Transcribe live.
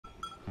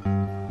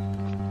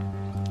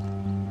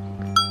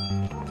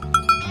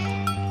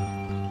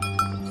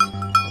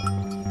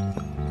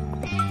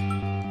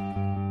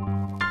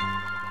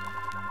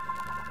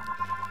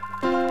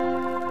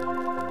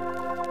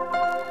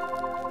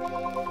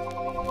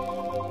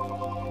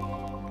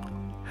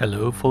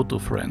Hello photo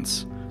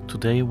friends,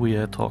 today we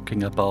are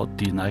talking about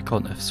the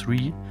Nikon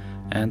F3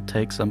 and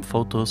take some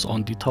photos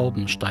on the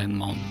Taubenstein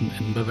Mountain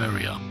in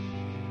Bavaria.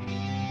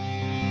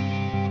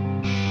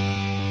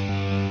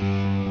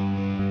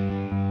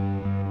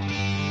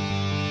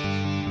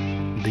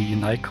 The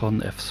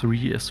Nikon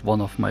F3 is one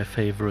of my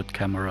favorite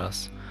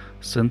cameras.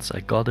 Since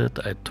I got it,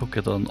 I took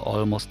it on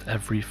almost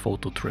every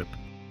photo trip.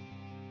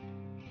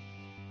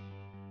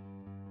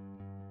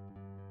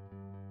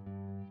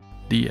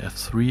 The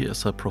F3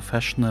 is a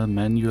professional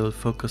manual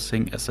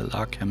focusing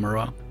SLR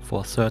camera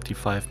for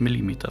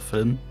 35mm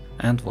film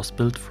and was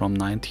built from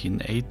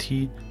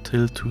 1980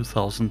 till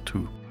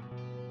 2002.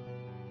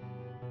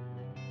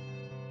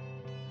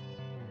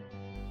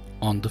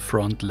 On the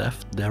front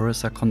left there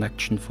is a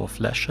connection for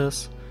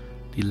flashes,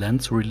 the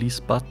lens release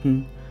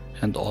button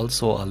and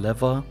also a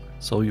lever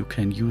so you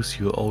can use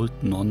your old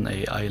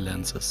non-AI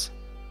lenses.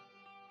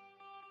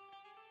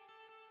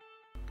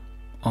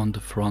 On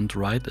the front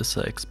right is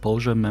an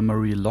exposure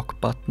memory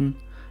lock button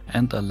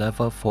and a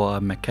lever for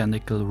a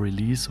mechanical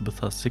release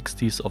with a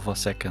 60th of a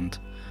second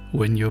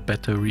when your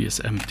battery is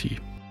empty.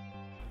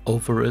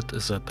 Over it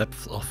is a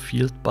depth of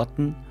field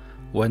button.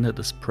 When it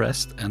is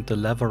pressed and the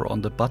lever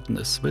on the button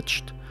is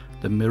switched,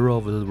 the mirror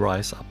will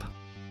rise up.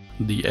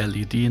 The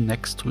LED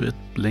next to it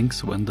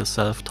blinks when the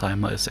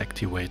self-timer is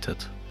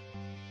activated.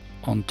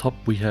 On top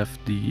we have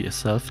the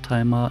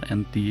self-timer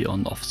and the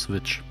on-off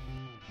switch.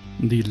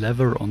 The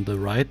lever on the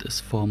right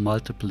is for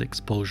multiple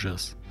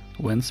exposures.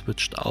 When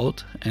switched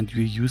out and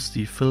you use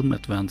the film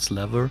advance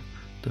lever,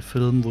 the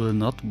film will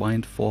not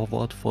wind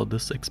forward for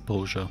this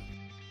exposure.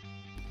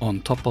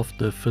 On top of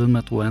the film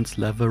advance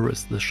lever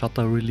is the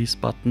shutter release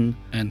button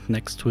and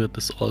next to it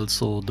is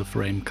also the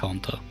frame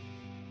counter.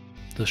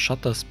 The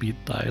shutter speed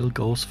dial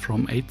goes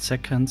from 8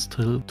 seconds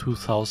till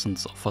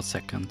 0.002 of a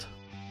second.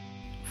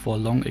 For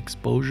long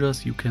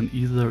exposures you can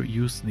either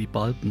use the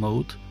bulb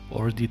mode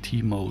or the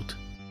T mode.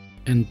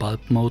 In bulb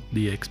mode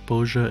the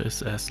exposure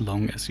is as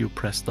long as you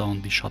press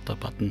down the shutter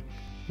button.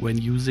 When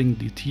using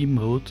the T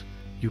mode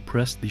you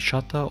press the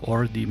shutter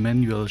or the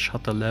manual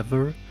shutter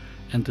lever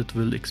and it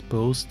will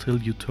expose till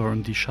you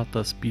turn the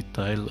shutter speed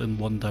dial in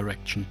one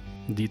direction.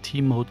 The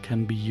T mode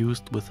can be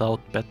used without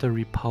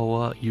battery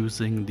power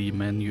using the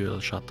manual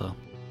shutter.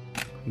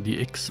 The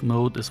X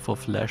mode is for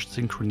flash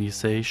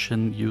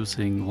synchronization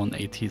using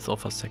 1/80th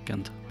of a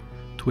second.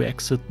 To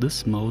exit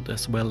this mode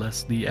as well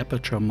as the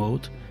aperture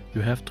mode, you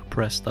have to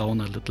press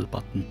down a little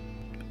button.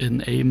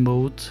 In A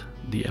mode,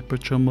 the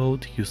aperture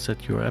mode, you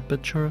set your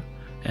aperture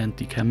and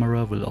the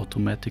camera will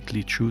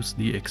automatically choose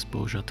the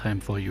exposure time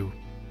for you.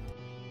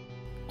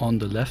 On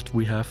the left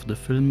we have the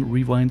film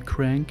rewind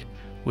crank,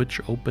 which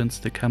opens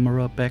the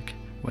camera back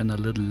when a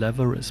little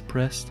lever is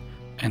pressed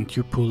and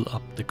you pull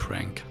up the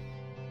crank.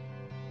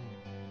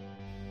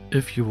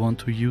 If you want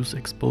to use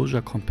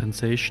exposure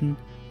compensation,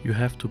 you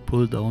have to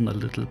pull down a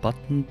little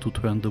button to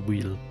turn the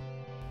wheel.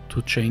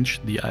 To change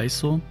the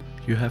ISO,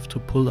 you have to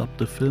pull up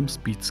the film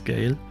speed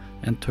scale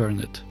and turn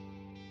it.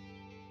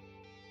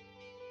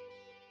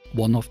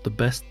 One of the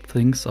best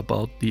things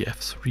about the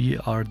F3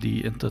 are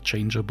the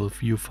interchangeable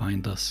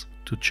viewfinders.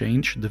 To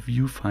change the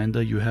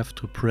viewfinder you have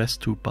to press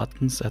two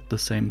buttons at the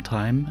same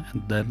time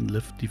and then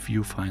lift the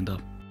viewfinder.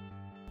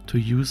 To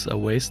use a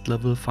waist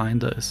level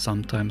finder is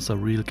sometimes a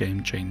real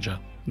game changer.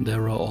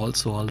 There are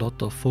also a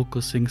lot of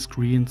focusing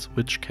screens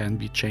which can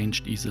be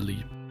changed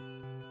easily.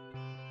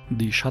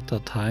 The shutter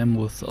time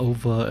with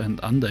over and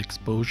under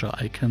exposure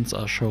icons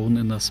are shown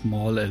in a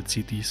small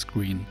LCD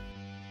screen.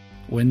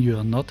 When you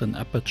are not in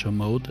aperture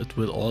mode it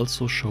will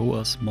also show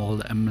a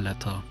small M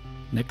letter.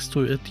 Next to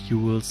it you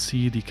will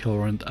see the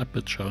current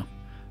aperture.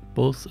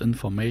 Both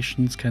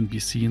informations can be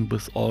seen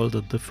with all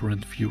the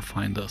different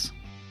viewfinders.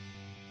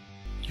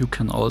 You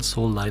can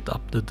also light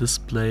up the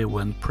display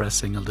when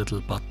pressing a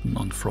little button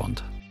on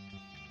front.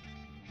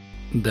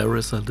 There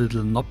is a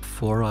little knob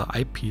for an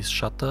eyepiece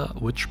shutter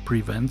which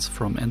prevents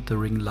from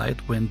entering light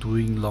when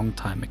doing long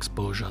time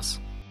exposures.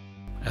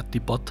 At the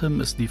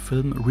bottom is the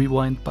film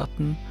rewind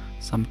button,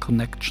 some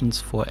connections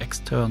for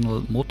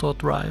external motor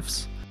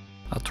drives,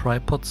 a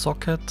tripod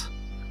socket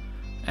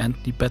and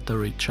the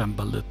battery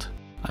chamber lid.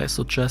 I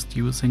suggest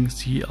using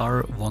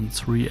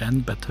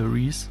CR13N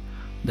batteries,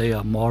 they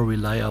are more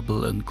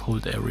reliable in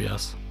cold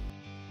areas.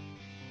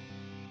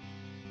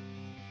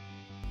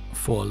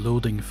 For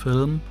loading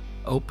film,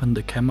 open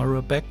the camera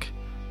back,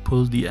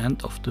 pull the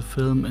end of the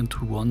film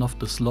into one of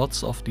the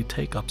slots of the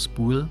take-up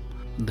spool,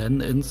 then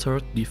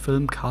insert the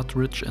film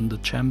cartridge in the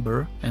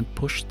chamber and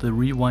push the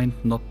rewind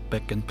knob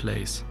back in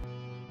place.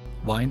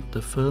 Wind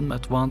the film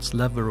advance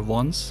lever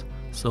once,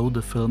 so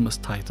the film is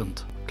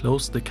tightened.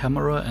 Close the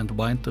camera and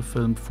wind the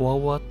film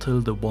forward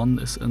till the 1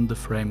 is in the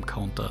frame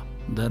counter.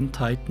 Then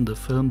tighten the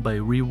film by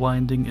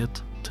rewinding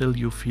it till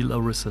you feel a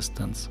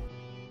resistance.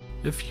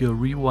 If your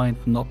rewind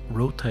knob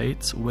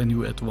rotates when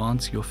you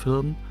advance your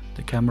film,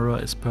 the camera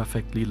is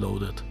perfectly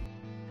loaded.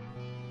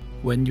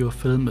 When your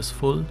film is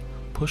full,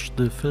 push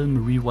the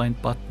film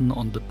rewind button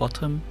on the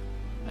bottom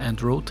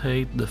and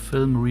rotate the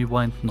film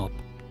rewind knob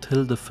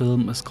till the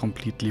film is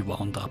completely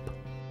wound up.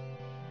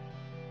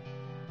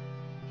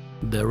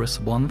 There is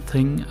one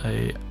thing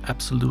I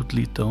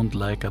absolutely don't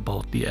like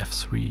about the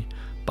F3,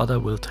 but I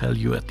will tell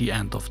you at the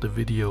end of the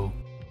video.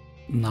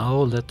 Now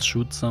let's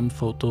shoot some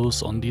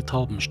photos on the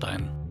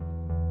Taubenstein.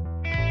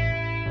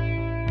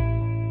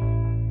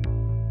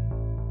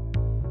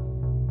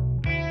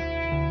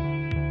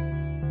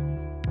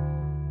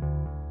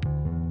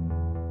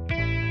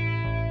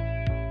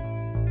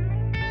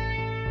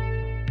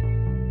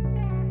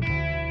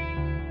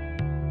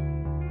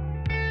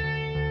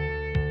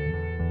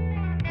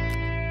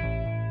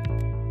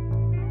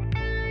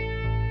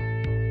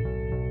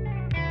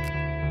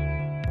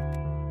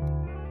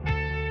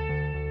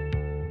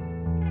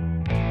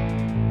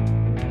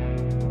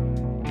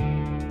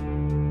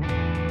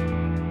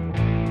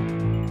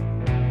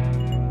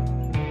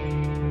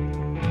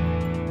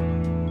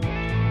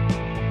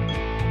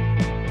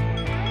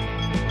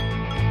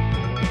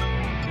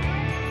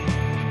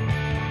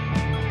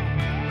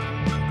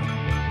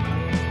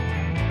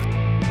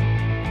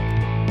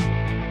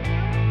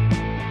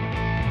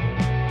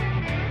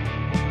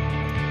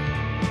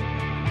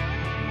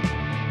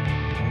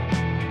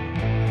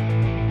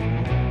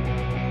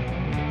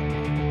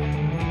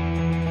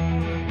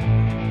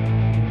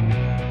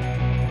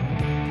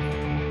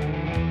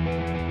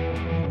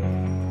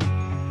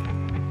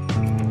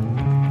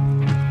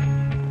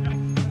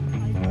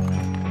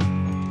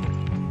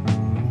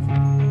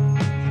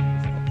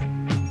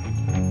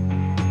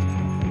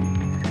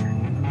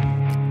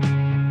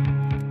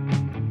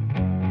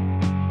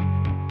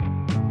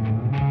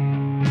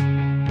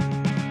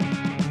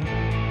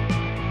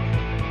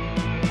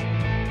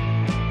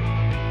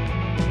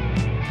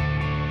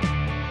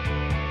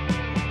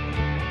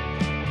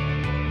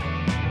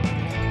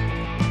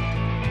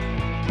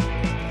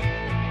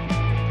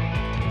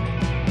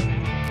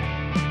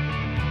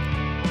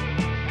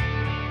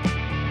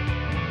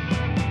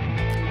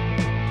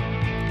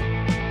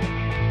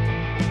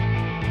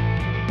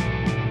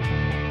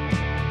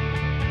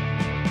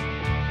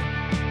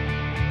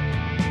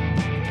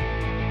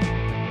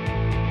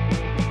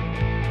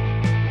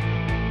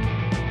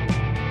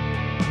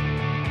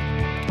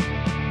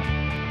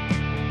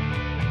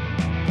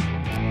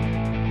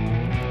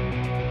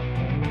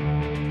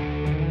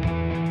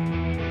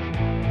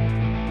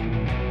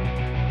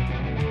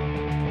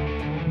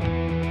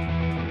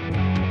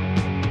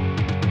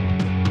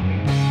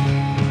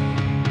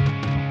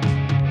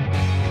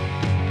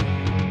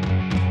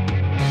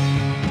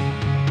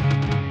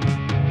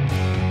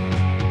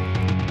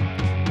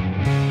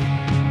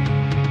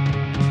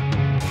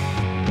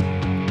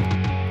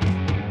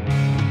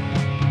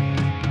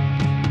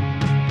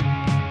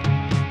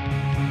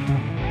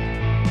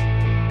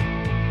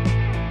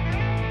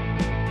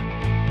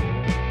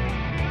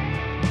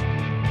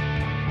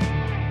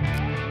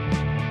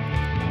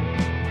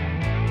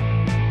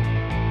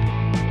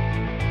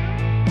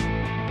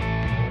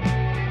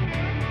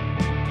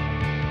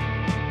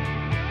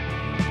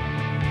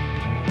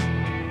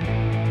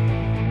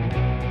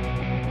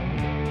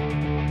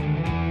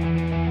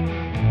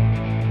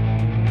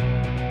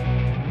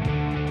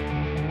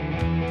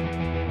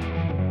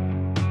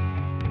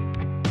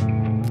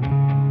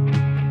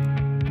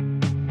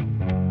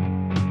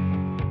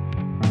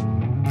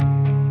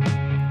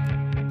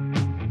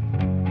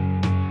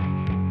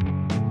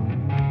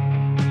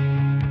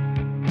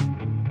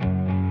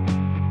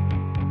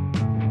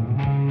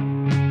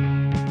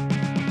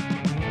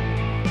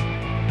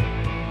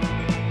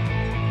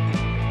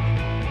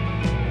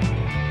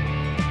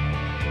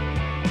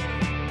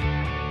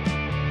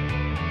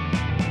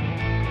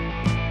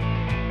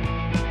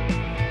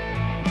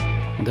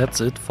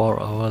 That's it for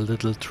our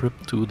little trip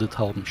to the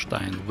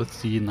Taubenstein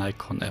with the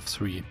Nikon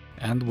F3.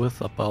 And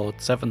with about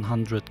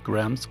 700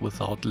 grams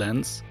without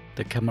lens,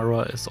 the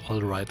camera is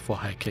alright for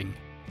hiking.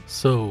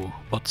 So,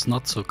 what's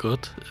not so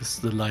good is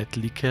the light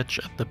leakage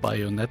at the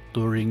bayonet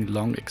during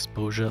long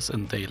exposures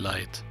in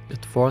daylight.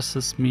 It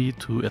forces me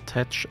to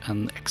attach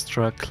an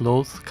extra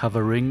cloth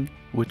covering,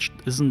 which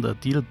isn't a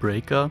deal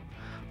breaker,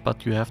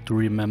 but you have to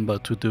remember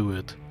to do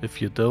it.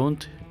 If you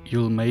don't,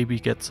 you'll maybe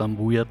get some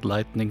weird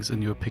lightnings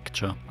in your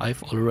picture.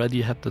 I've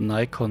already had the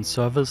Nikon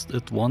serviced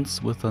it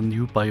once with a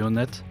new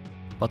bayonet,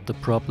 but the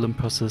problem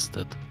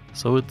persisted,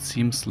 so it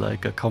seems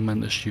like a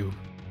common issue.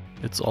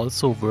 It's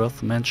also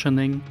worth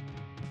mentioning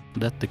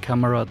that the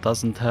camera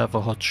doesn't have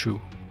a hot shoe.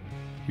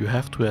 You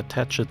have to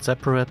attach it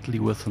separately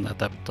with an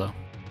adapter.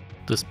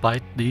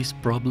 Despite these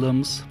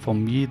problems, for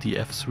me the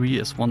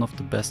F3 is one of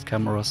the best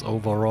cameras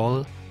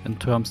overall in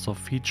terms of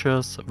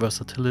features,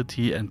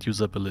 versatility and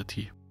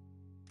usability.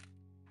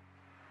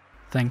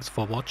 Thanks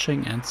for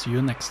watching and see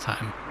you next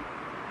time.